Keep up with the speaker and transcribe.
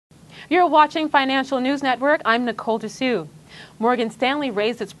You're watching Financial News Network. I'm Nicole Dessou. Morgan Stanley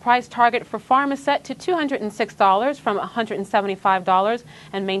raised its price target for Pharmasset to $206 from $175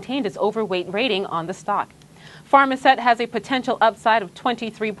 and maintained its overweight rating on the stock. Pharmasset has a potential upside of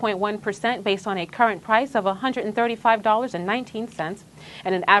 23.1% based on a current price of $135.19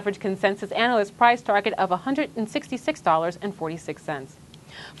 and an average consensus analyst price target of $166.46.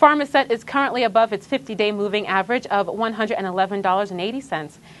 Pharmasset is currently above its 50-day moving average of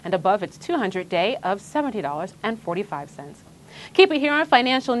 $111.80 and above its 200-day of $70.45. Keep it here on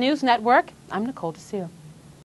Financial News Network. I'm Nicole Dessou.